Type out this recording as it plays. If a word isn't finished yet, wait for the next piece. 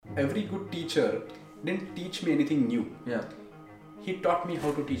every good teacher didn't teach me anything new. Yeah. He taught me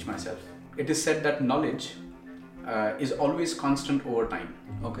how to teach myself. It is said that knowledge is always constant over time.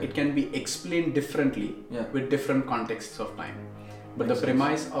 Okay. It can be explained differently with different contexts of time. But the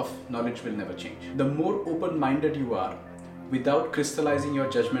premise of knowledge will never change. The more open-minded you are, without crystallizing your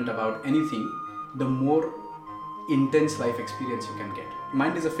judgment about anything, the more intense life experience you can get.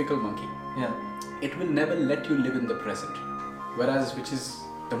 Mind is a fickle monkey. Yeah. It will never let you live in the present. Whereas, which is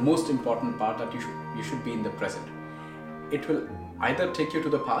the most important part, that you should be in the present. It will either take you to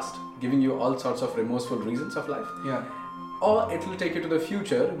the past, giving you all sorts of remorseful reasons of life, Yeah. or it will take you to the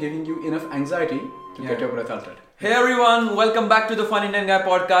future, giving you enough anxiety to get your breath altered. Hey everyone, welcome back to the Fun Indian Guy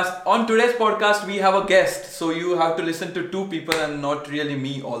podcast. On today's podcast, we have a guest, so you have to listen to two people and not really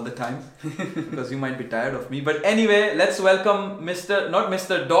me all the time because you might be tired of me. But anyway, let's welcome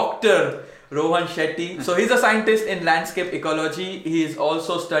Dr. Rohan Shetty. So he's a scientist in landscape ecology. He is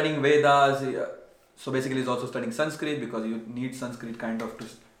also studying Vedas. So basically, he's also studying Sanskrit because you need Sanskrit kind of to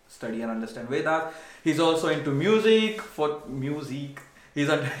study and understand Vedas. He's also into music. He's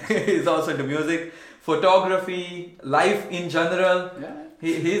also into music, photography, life in general. Yeah.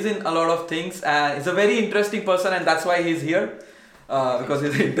 He's in a lot of things, and he's a very interesting person, and that's why he's here. Because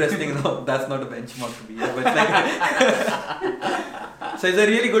he's interesting. No, that's not a benchmark to be here, but so he's a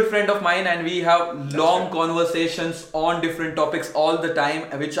really good friend of mine, and we have long conversations on different topics all the time,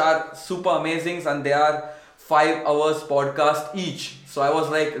 which are super amazing, and they are 5 hours podcast each. So I was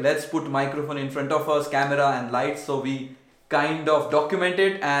like, let's put microphone in front of us, camera and lights, so we kind of document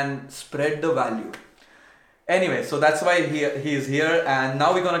it and spread the value. Anyway, so that's why he is here, and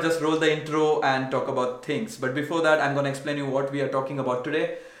now we're gonna just roll the intro and talk about things. But before that, I'm gonna explain you what we are talking about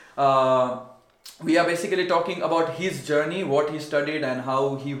today. We are basically talking about his journey, what he studied and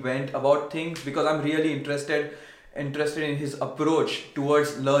how he went about things, because I'm really interested in his approach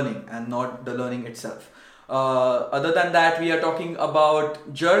towards learning and not the learning itself. Other than that, we are talking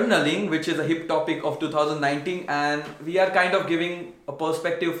about journaling, which is a hip topic of 2019, and we are kind of giving a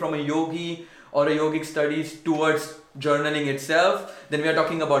perspective from a yogi or a yogic studies towards journaling itself. Then we are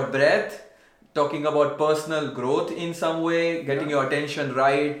talking about breath, talking about personal growth in some way, getting your attention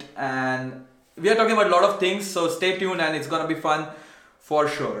right, and we are talking about a lot of things. So stay tuned, and it's gonna be fun for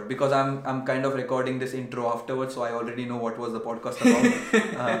sure, because I'm kind of recording this intro afterwards, so I already know what was the podcast about.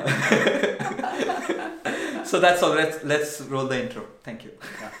 So that's all. Let's roll the intro. Thank you.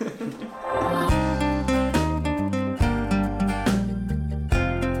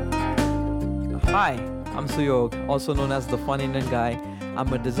 Hi, I'm Suyog, also known as the Fun Indian Guy.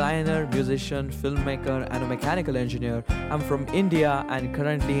 I'm a designer, musician, filmmaker, and a mechanical engineer. I'm from India, and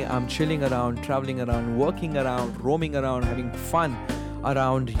currently I'm chilling around, traveling around, working around, roaming around, having fun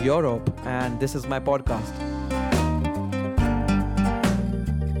around Europe, and this is my podcast.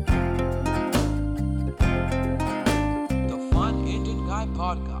 The Fun Indian Guy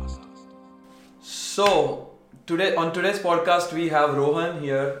podcast. So, on today's podcast, we have Rohan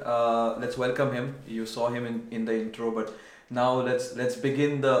here. Let's welcome him. You saw him in the intro, but now let's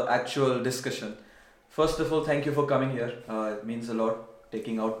begin the actual discussion. First of all, thank you for coming here. It means a lot,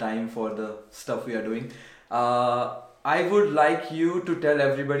 taking out time for the stuff we are doing. I would like you to tell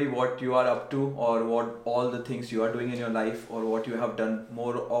everybody what you are up to, or what all the things you are doing in your life, or what you have done,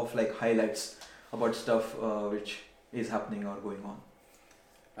 more of like highlights about stuff which is happening or going on.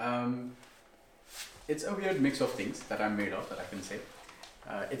 It's a weird mix of things that I'm made of, that I can say.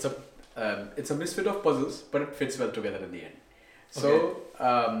 It's a misfit of puzzles, but it fits well together in the end. So,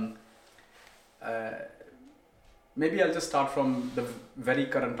 maybe I'll just start from the very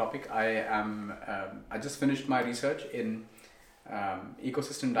current topic. I just finished my research in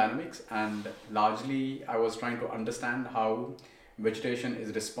ecosystem dynamics, and largely I was trying to understand how vegetation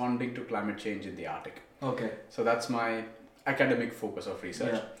is responding to climate change in the Arctic. Okay. So that's my academic focus of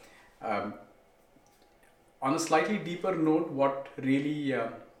research. Yeah. On a slightly deeper note, what really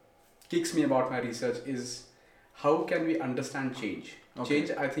kicks me about my research is how can we understand change? Okay.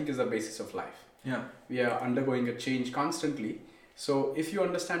 Change, I think, is the basis of life. Yeah. We are undergoing a change constantly. So if you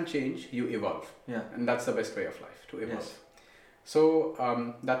understand change, you evolve. Yeah. And that's the best way of life, to evolve. Yes.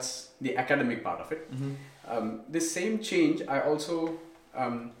 So that's the academic part of it. Mm-hmm. This same change, I also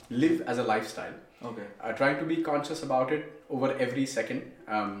live as a lifestyle. Okay. Trying to be conscious about it over every second.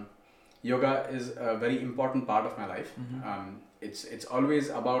 Yoga is a very important part of my life. Mm-hmm. It's always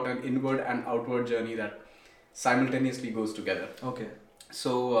about an inward and outward journey that simultaneously goes together. Okay.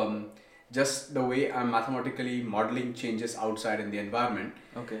 So just the way I'm mathematically modeling changes outside in the environment,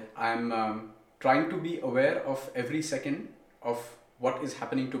 Okay. I'm trying to be aware of every second of what is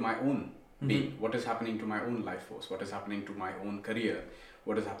happening to my own being, what is happening to my own life force, what is happening to my own career,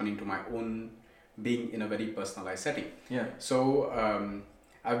 what is happening to my own being in a very personalized setting. Yeah. So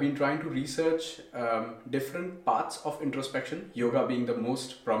I've been trying to research different parts of introspection, yoga being the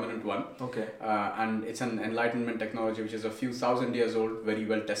most prominent one. Okay. And it's an enlightenment technology which is a few thousand years old, very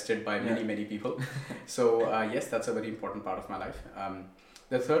well tested by many people. So yes, that's a very important part of my life.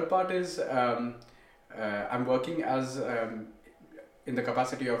 The third part is I'm working as in the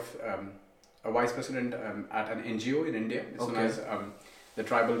capacity of a vice president at an NGO in India. It's known as the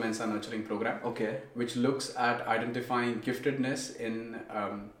Tribal Mensa Nurturing Program, which looks at identifying giftedness in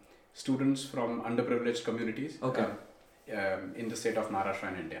students from underprivileged communities in the state of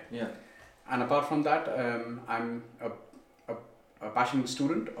Maharashtra in India. Yeah. And apart from that, I'm a passionate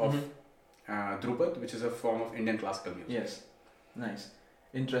student of Drupad, which is a form of Indian classical music. Yes, nice.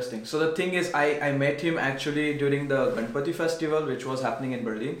 Interesting. So the thing is, I met him actually during the Ganpati festival, which was happening in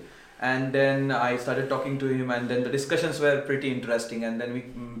Berlin. And then I started talking to him, and then the discussions were pretty interesting. And then we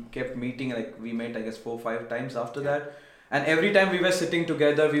kept meeting, like we met, I guess 4 or 5 times after that. And every time we were sitting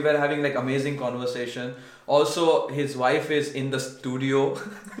together, we were having like amazing conversation. Also, his wife is in the studio.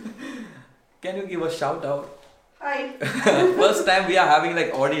 Can you give a shout out? Hi. First time we are having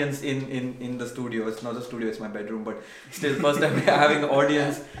like audience in the studio. It's not the studio, it's my bedroom, but still first time we are having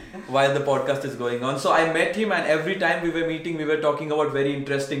audience while the podcast is going on. So I met him, and every time we were meeting, we were talking about very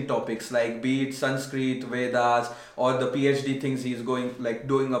interesting topics, like be it Sanskrit, Vedas, or the PhD things he's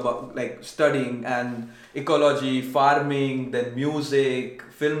doing about like studying, and ecology, farming, then music,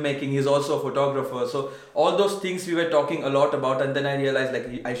 filmmaking. He's also a photographer. So all those things we were talking a lot about, and then I realized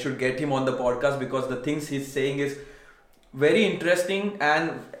like I should get him on the podcast because the things he's saying is very interesting,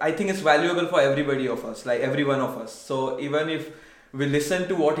 and I think it's valuable for everybody of us, like every one of us. So even if we listen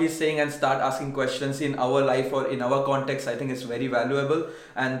to what he's saying and start asking questions in our life or in our context, I think it's very valuable,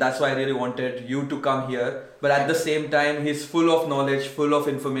 and that's why I really wanted you to come here. But at the same time, he's full of knowledge, full of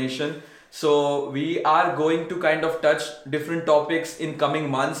information. So we are going to kind of touch different topics in coming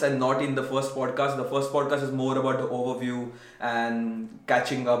months and not in the first podcast. The first podcast is more about the overview and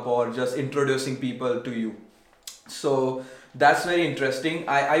catching up or just introducing people to you. So that's very interesting.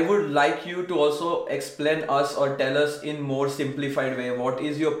 I would like you to also explain us or tell us in more simplified way what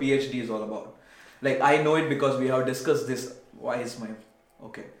is your PhD is all about. Like I know it because we have discussed this. I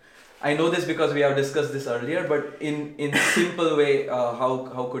know this because we have discussed this earlier, but in simple way,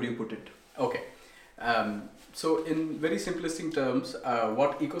 how could you put it? Okay. So in very simplistic terms,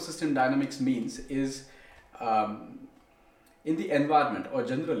 what ecosystem dynamics means is in the environment or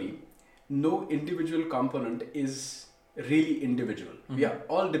generally, no individual component is really individual. We are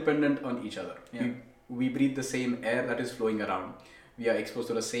all dependent on each other. We breathe the same air that is flowing around. We are exposed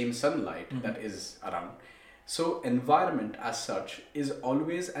to the same sunlight that is around. So environment as such is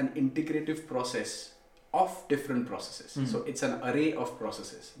always an integrative process of different processes. So it's an array of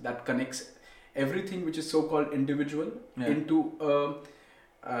processes that connects everything which is so-called individual into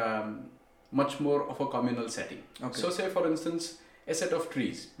a much more of a communal setting. So say for instance, a set of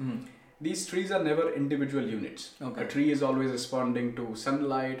trees. These trees are never individual units. A tree is always responding to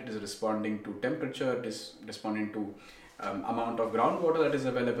sunlight, it is responding to temperature, it is responding to amount of groundwater that is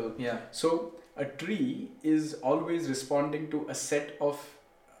available. So a tree is always responding to a set of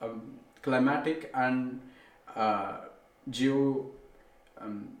climatic and geological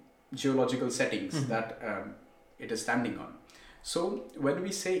settings that it is standing on. So when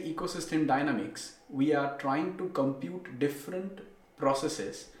we say ecosystem dynamics, we are trying to compute different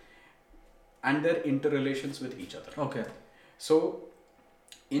processes and their interrelations with each other. So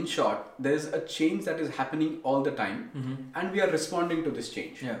in short, there is a change that is happening all the time, and we are responding to this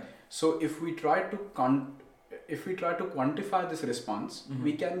change. So if we try to quantify this response,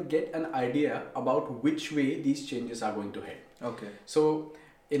 we can get an idea about which way these changes are going to head. So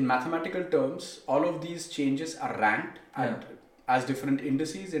in mathematical terms, all of these changes are ranked as different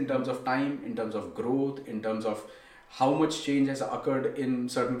indices in terms of time, in terms of growth, in terms of how much change has occurred in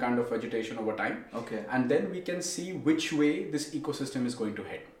certain kind of vegetation over time. And then we can see which way this ecosystem is going to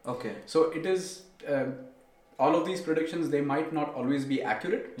head. So it is all of these predictions, they might not always be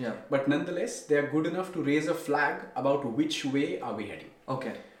accurate, but nonetheless they are good enough to raise a flag about which way are we heading.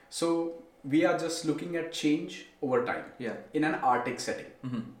 So we are just looking at change over time in an Arctic setting.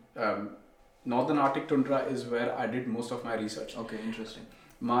 Northern Arctic tundra is where I did most of my research. Interesting.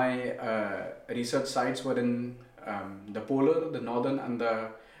 My research sites were in the polar, the northern and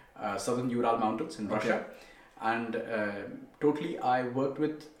the southern Ural mountains in Russia. And totally I worked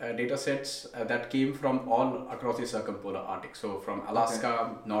with data sets that came from all across the circumpolar Arctic. So from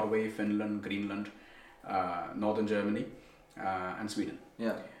Alaska, Norway, Finland, Greenland, northern Germany and Sweden.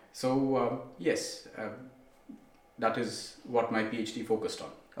 So yes, that is what my PhD focused on.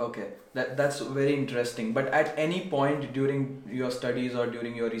 Okay, that's very interesting. But at any point during your studies or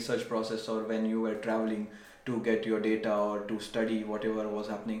during your research process or when you were traveling to get your data or to study whatever was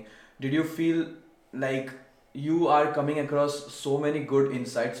happening, did you feel like you are coming across so many good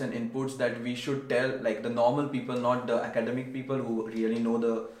insights and inputs that we should tell, like the normal people, not the academic people who really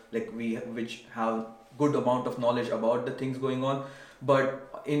know which have good amount of knowledge about the things going on,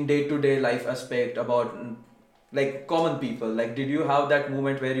 but in day-to-day life aspect about like common people, like did you have that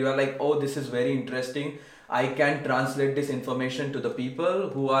moment where you are like, oh, this is very interesting, I can translate this information to the people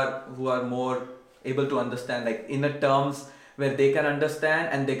who are more able to understand, like in a terms where they can understand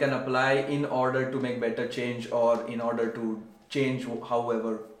and they can apply in order to make better change or in order to change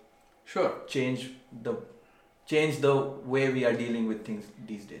however Sure. change the way we are dealing with things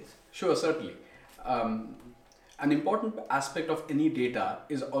these days? Sure, certainly. An important aspect of any data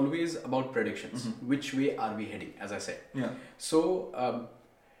is always about predictions. Which way are we heading, as I said? Yeah. So,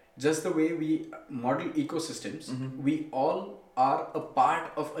 just the way we model ecosystems, we all are a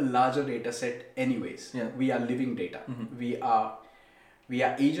part of a larger data set anyways. Yeah. We are living data. We are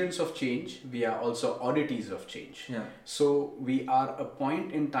agents of change. We are also auditees of change. Yeah. So we are a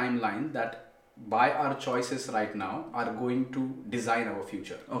point in timeline that by our choices right now are going to design our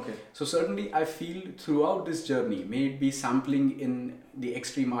future. Okay. So certainly I feel throughout this journey, may it be sampling in the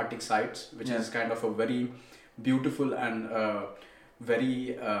extreme Arctic sites, which is kind of a very beautiful and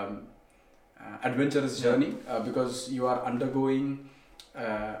very adventurous journey, because you are undergoing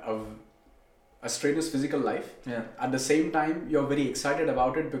a strenuous physical life. Yeah. At the same time, you're very excited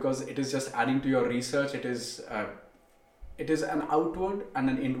about it because it is just adding to your research. It is an outward and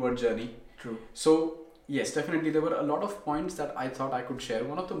an inward journey. True. So yes, definitely there were a lot of points that I thought I could share.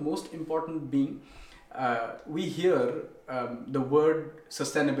 One of the most important being, we hear the word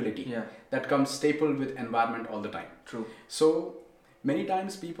sustainability that comes stapled with environment all the time. True. So many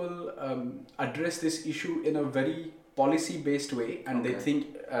times people address this issue in a very policy-based way, and they think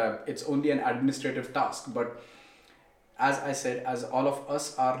it's only an administrative task. But as I said, as all of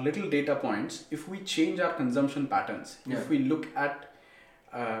us are little data points, if we change our consumption patterns, if we look at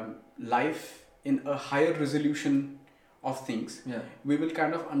life in a higher resolution of things, we will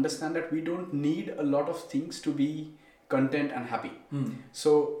kind of understand that we don't need a lot of things to be content and happy.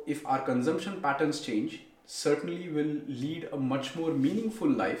 So if our consumption patterns change, certainly will lead a much more meaningful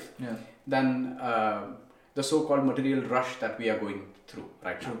life than the so-called material rush that we are going through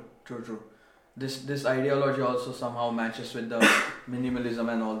right now. True. This ideology also somehow matches with the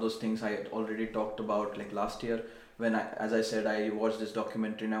minimalism and all those things I had already talked about like last year when as I said, I watched this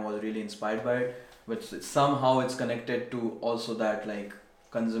documentary and I was really inspired by it. But somehow it's connected to also that like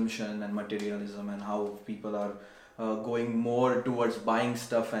consumption and materialism and how people are going more towards buying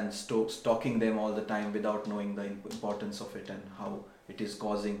stuff and stocking them all the time without knowing the importance of it and how it is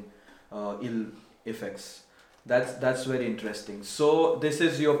causing ill effects. That's very interesting. So this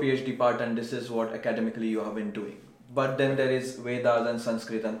is your PhD part and this is what academically you have been doing. But then there is Vedas and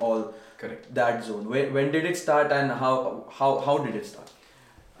Sanskrit and all. Correct. That zone. When did it start and how did it start?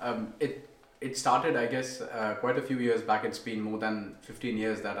 It started, I guess, quite a few years back. It's been more than 15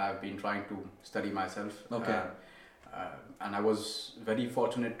 years that I've been trying to study myself. Okay. And I was very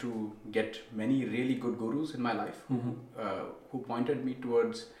fortunate to get many really good gurus in my life who pointed me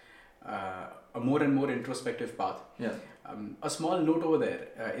towards a more and more introspective path. Yeah. A small note over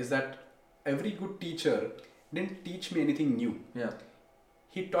there is that every good teacher didn't teach me anything new. Yeah.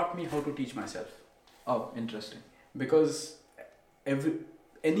 He taught me how to teach myself. Oh, interesting. Because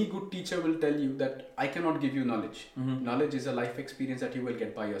any good teacher will tell you that I cannot give you knowledge. Knowledge is a life experience that you will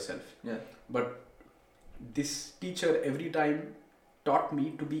get by yourself. Yeah. But this teacher every time taught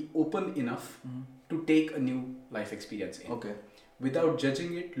me to be open enough to take a new life experience in. Okay. Without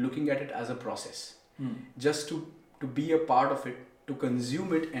judging it, looking at it as a process. Just to be a part of it, to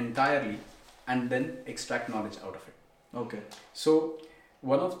consume it entirely and then extract knowledge out of it. Okay. So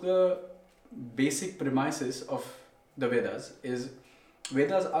one of the basic premises of the Vedas is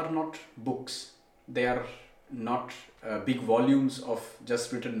Vedas are not books. They are not big volumes of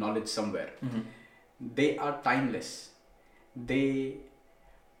just written knowledge somewhere. They are timeless. It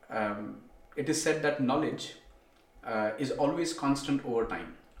is said that knowledge is always constant over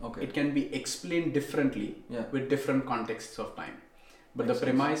time. Okay. It can be explained differently with different contexts of time. But the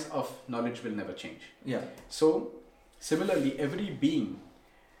premise of knowledge will never change. Yeah. So similarly, every being,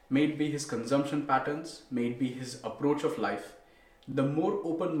 may it be his consumption patterns, may it be his approach of life, the more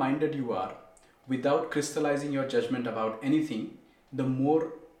open-minded you are, without crystallizing your judgment about anything, the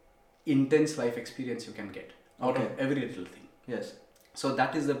more intense life experience you can get out of every little thing. Yes. So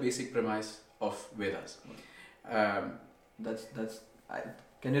that is the basic premise of Vedas. That's.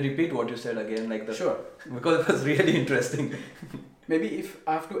 Can you repeat what you said again? Sure. Because it was really interesting. Maybe if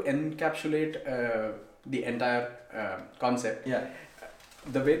I have to encapsulate the entire concept, Yeah.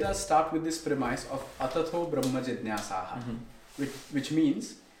 The Vedas start with this premise of Atatho Brahma Jidnyasaha, which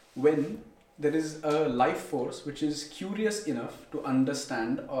means when there is a life force which is curious enough to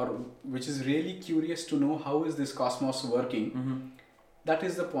understand, or which is really curious to know how is this cosmos working, that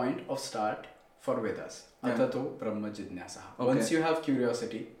is the point of start for Vedas. Yeah. Atato Brahma Jidnyasaha. Okay. Once you have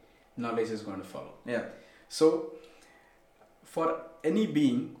curiosity, knowledge is going to follow. Yeah. So, for any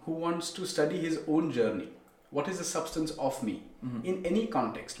being who wants to study his own journey, what is the substance of me? In any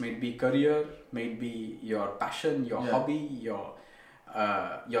context, may it be career, may it be your passion, your hobby, your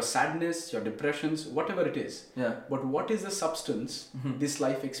sadness, your depressions, whatever it is. Yeah. But what is the substance, this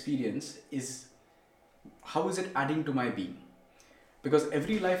life experience is, how is it adding to my being? Because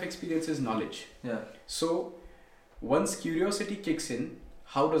every life experience is knowledge. Yeah. So once curiosity kicks in,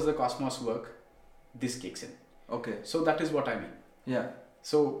 how does the cosmos work? This kicks in. Okay. So that is what I mean. Yeah.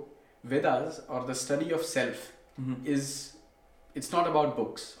 So Vedas, or the study of self, it's not about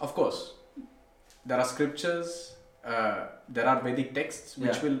books. Of course, there are scriptures, there are Vedic texts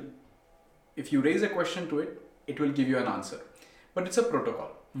which will, if you raise a question to it, it will give you an answer. But it's a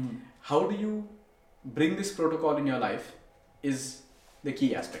protocol. How do you bring this protocol in your life is the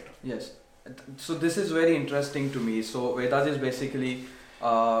key aspect of it. Yes. So this is very interesting to me. So Vedas is basically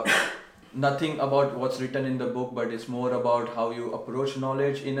nothing about what's written in the book, but it's more about how you approach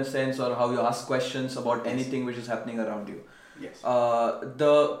knowledge in a sense, or how you ask questions about anything which is happening around you. Yes.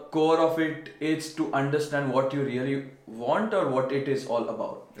 The core of it is to understand what you really want, or what it is all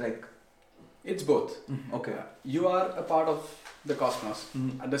about. Like, it's both. Okay. You are a part of the cosmos.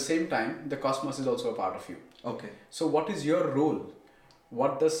 At the same time, the cosmos is also a part of you. Okay. So what is your role?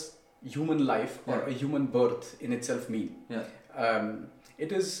 What does human life or a human birth in itself mean? Yeah.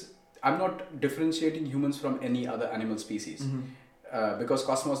 It is, I'm not differentiating humans from any other animal species, because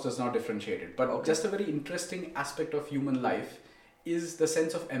cosmos does not differentiate it. But just a very interesting aspect of human life is the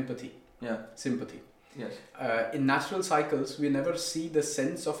sense of empathy, sympathy. Yes. In natural cycles, we never see the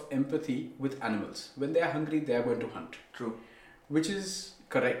sense of empathy with animals. When they are hungry, they are going to hunt. True. Which is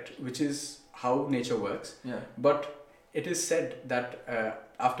correct, which is how nature works. Yeah. But it is said that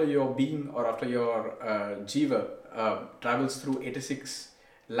after your being, or after your jiva travels through 86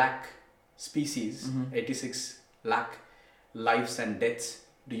 lakh species, 86 lakh lives and deaths,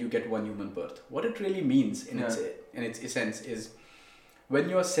 do you get one human birth? What it really means in its essence is, when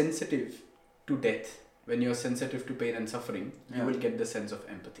you are sensitive to death, when you are sensitive to pain and suffering, you will get the sense of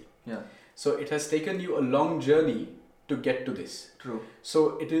empathy. Yeah. So it has taken you a long journey to get to this. True.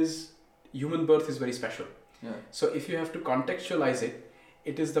 So it is, human birth is very special. Yeah. So if you have to contextualize it,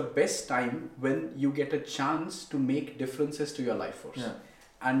 it is the best time when you get a chance to make differences to your life force. Yeah.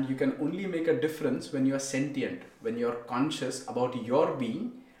 And you can only make a difference when you are sentient, when you are conscious about your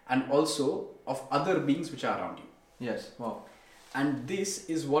being and also of other beings which are around you. Yes. Wow. And this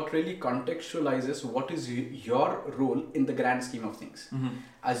is what really contextualizes what is your role in the grand scheme of things.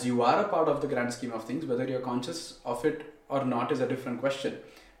 As you are a part of the grand scheme of things, whether you're conscious of it or not is a different question.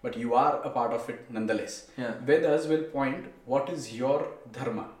 But you are a part of it nonetheless. Yeah. Vedas will point what is your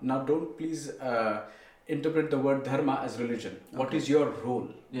dharma. Now don't please interpret the word dharma as religion. What is your role?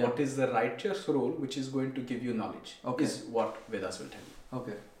 Yeah. What is the righteous role which is going to give you knowledge? Okay. Is what Vedas will tell you.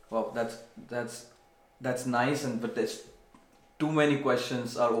 Okay. Wow, that's nice, but there's too many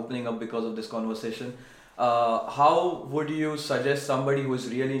questions are opening up because of this conversation. How would you suggest somebody who is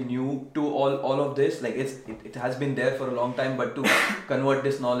really new to all of this? Like it has been there for a long time, but to convert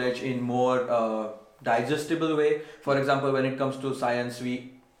this knowledge in more digestible way. For example, when it comes to science,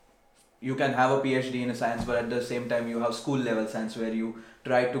 you can have a PhD in a science, but at the same time you have school level science where you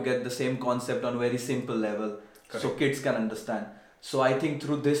try to get the same concept on very simple level. Correct. So kids can understand. So I think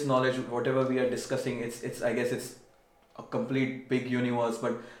through this knowledge, whatever we are discussing, it's I guess it's a complete big universe,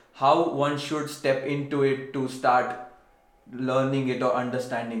 but how one should step into it to start learning it or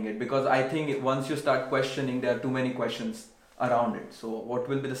understanding it, because I think once you start questioning, there are too many questions around it. So what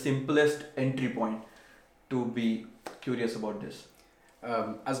will be the simplest entry point to be curious about this?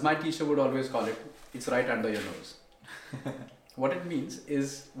 As my teacher would always call it, it's right under your nose. What it means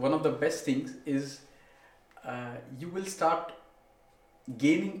is, one of the best things is you will start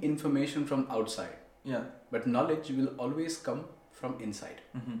gaining information from outside. Yeah. But knowledge will always come from inside.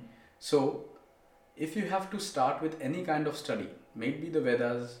 So if you have to start with any kind of study, maybe the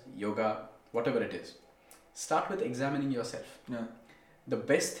Vedas, yoga, whatever it is, start with examining yourself. Yeah. The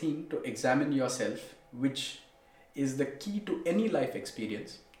best thing to examine yourself, which is the key to any life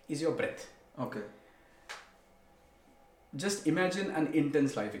experience, is your breath. Okay. just imagine an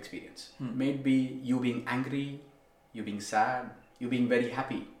intense life experience. Maybe you being angry, you being sad, you being very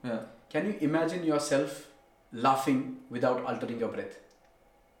happy. Yeah. Can you imagine yourself laughing without altering your breath?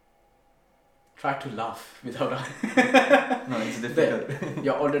 Try to laugh without... No, it's difficult.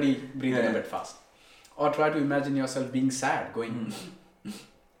 You're already breathing Yeah. a bit fast. Or try to imagine yourself being sad, going...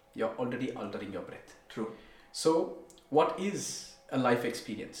 You're already altering your breath. True. So, what is a life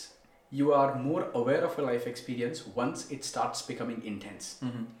experience? You are more aware of a life experience once it starts becoming intense.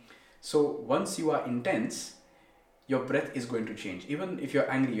 So, once you are intense, your breath is going to change. Even if you're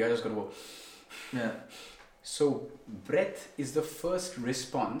angry, you're just going to go... Yeah. So, breath is the first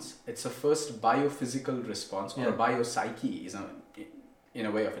response. It's the first biophysical response, or biopsyche is in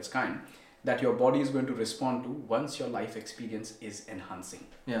a way of its kind, that your body is going to respond to once your life experience is enhancing.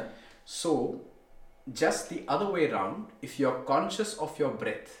 Yeah. So, just the other way around, if you're conscious of your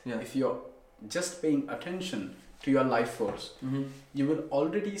breath, if you're just paying attention to your life force, you will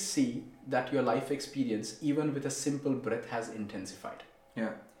already see that your life experience, even with a simple breath, has intensified.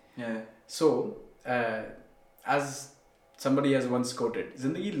 Yeah. Yeah. So, as somebody has once quoted,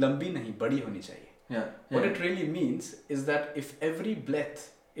 "Zindagi lambi nahi, badi honi chahiye." Yeah. What it really means is that if every breath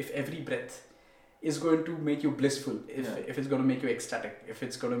is going to make you blissful, if it's going to make you ecstatic, if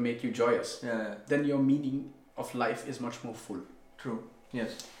it's going to make you joyous, then your meaning of life is much more full. True.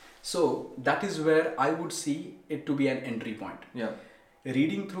 Yes. So that is where I would see it to be an entry point. Yeah.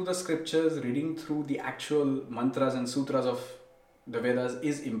 Reading through the scriptures, reading through the actual mantras and sutras of the Vedas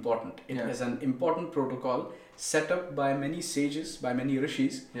is important. It is an important protocol set up by many sages, by many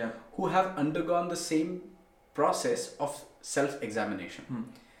rishis, who have undergone the same process of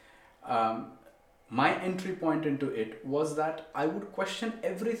self-examination. My entry point into it was that I would question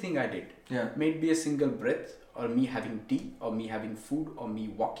everything I did. May it be a single breath, or me having tea, or me having food, or me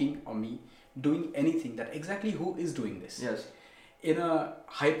walking, or me doing anything, that exactly who is doing this. Yes. In a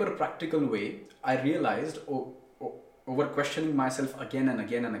hyper-practical way, I realized, over questioning myself again and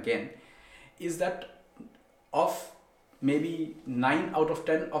again and again, is that of maybe 9 out of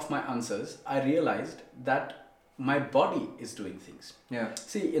 10 of my answers, I realized that my body is doing things. Yeah.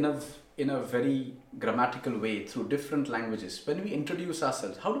 See, in a very grammatical way, through different languages, when we introduce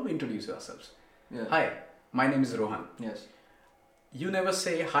ourselves, how do we introduce ourselves? Yeah. Hi, my name is Rohan. Yes. You never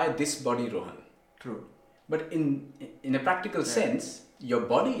say, hi, this body Rohan. True. But in a practical sense, your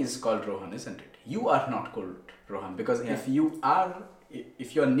body is called Rohan, isn't it? You are not called Rohan, because if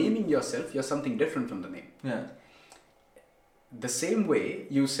you're naming yourself, you're something different from the name. Yeah. The same way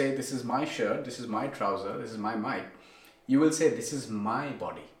you say, this is my shirt, this is my trouser, this is my mic, you will say, this is my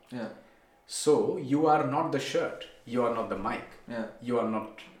body. Yeah. So you are not the shirt, you are not the mic, you are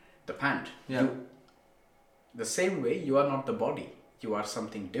not the pant. Yeah. The same way, you are not the body, you are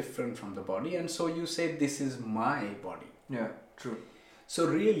something different from the body, and so you say, this is my body. Yeah, true. So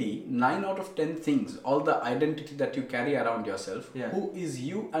really, 9 out of 10 things, all the identity that you carry around yourself, who is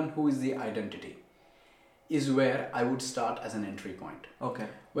you and who is the identity, is where I would start as an entry point. Okay.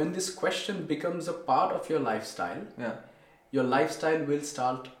 When this question becomes a part of your lifestyle, your lifestyle will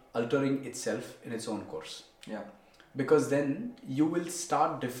start altering itself in its own course. Yeah. Because then you will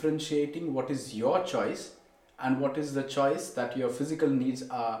start differentiating what is your choice and what is the choice that your physical needs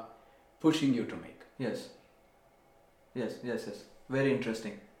are pushing you to make. Yes. Very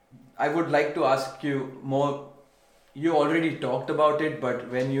interesting. I would like to ask you more. You already talked about it, but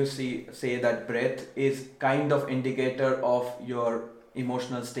when you say that breath is kind of indicator of your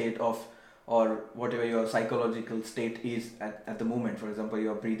emotional state or whatever your psychological state is at the moment. For example,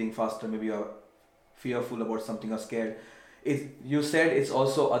 you're breathing faster, maybe you're fearful about something or scared. You said it's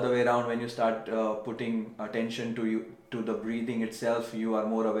also other way around. When you start putting attention to the breathing itself, you are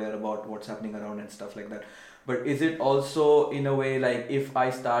more aware about what's happening around and stuff like that. But is it also in a way like if I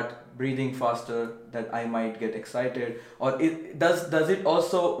start breathing faster that I might get excited, or does it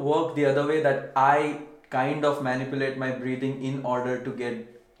also work the other way, that I kind of manipulate my breathing in order to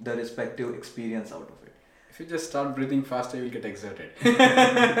get the respective experience out of it? If you just start breathing faster, you will get exerted.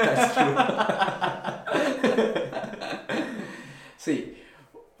 That's true. See,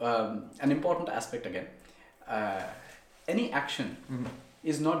 an important aspect again, any action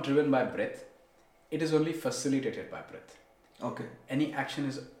is not driven by breath. It is only facilitated by breath. Okay. Any action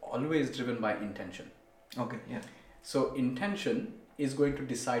is always driven by intention. Okay, yeah. So intention is going to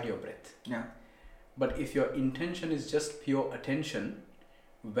decide your breath. Yeah. But if your intention is just pure attention,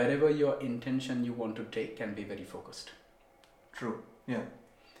 wherever your intention you want to take can be very focused. True, yeah.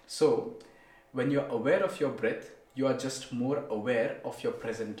 So when you're aware of your breath, you are just more aware of your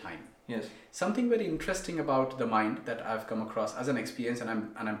present time. Yes. Something very interesting about the mind that I've come across as an experience, and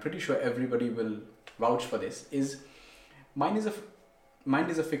I'm pretty sure everybody will vouch for this, is Mind is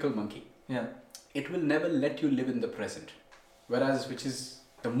a fickle monkey. Yeah. It will never let you live in the present. Whereas, which is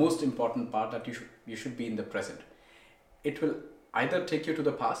the most important part, that you should be in the present. It will either take you to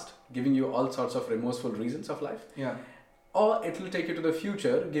the past, giving you all sorts of remorseful reasons of life. Yeah. Or it will take you to the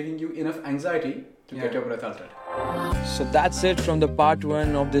future, giving you enough anxiety to get your breath altered. So that's it from the part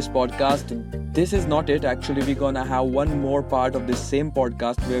 1 of this podcast. This is not it. Actually, we're gonna have one more part of this same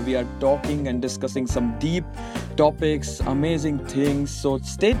podcast where we are talking and discussing some deep topics, amazing things. So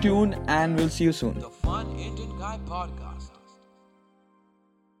stay tuned and we'll see you soon. The Fun Indian Guy Podcast.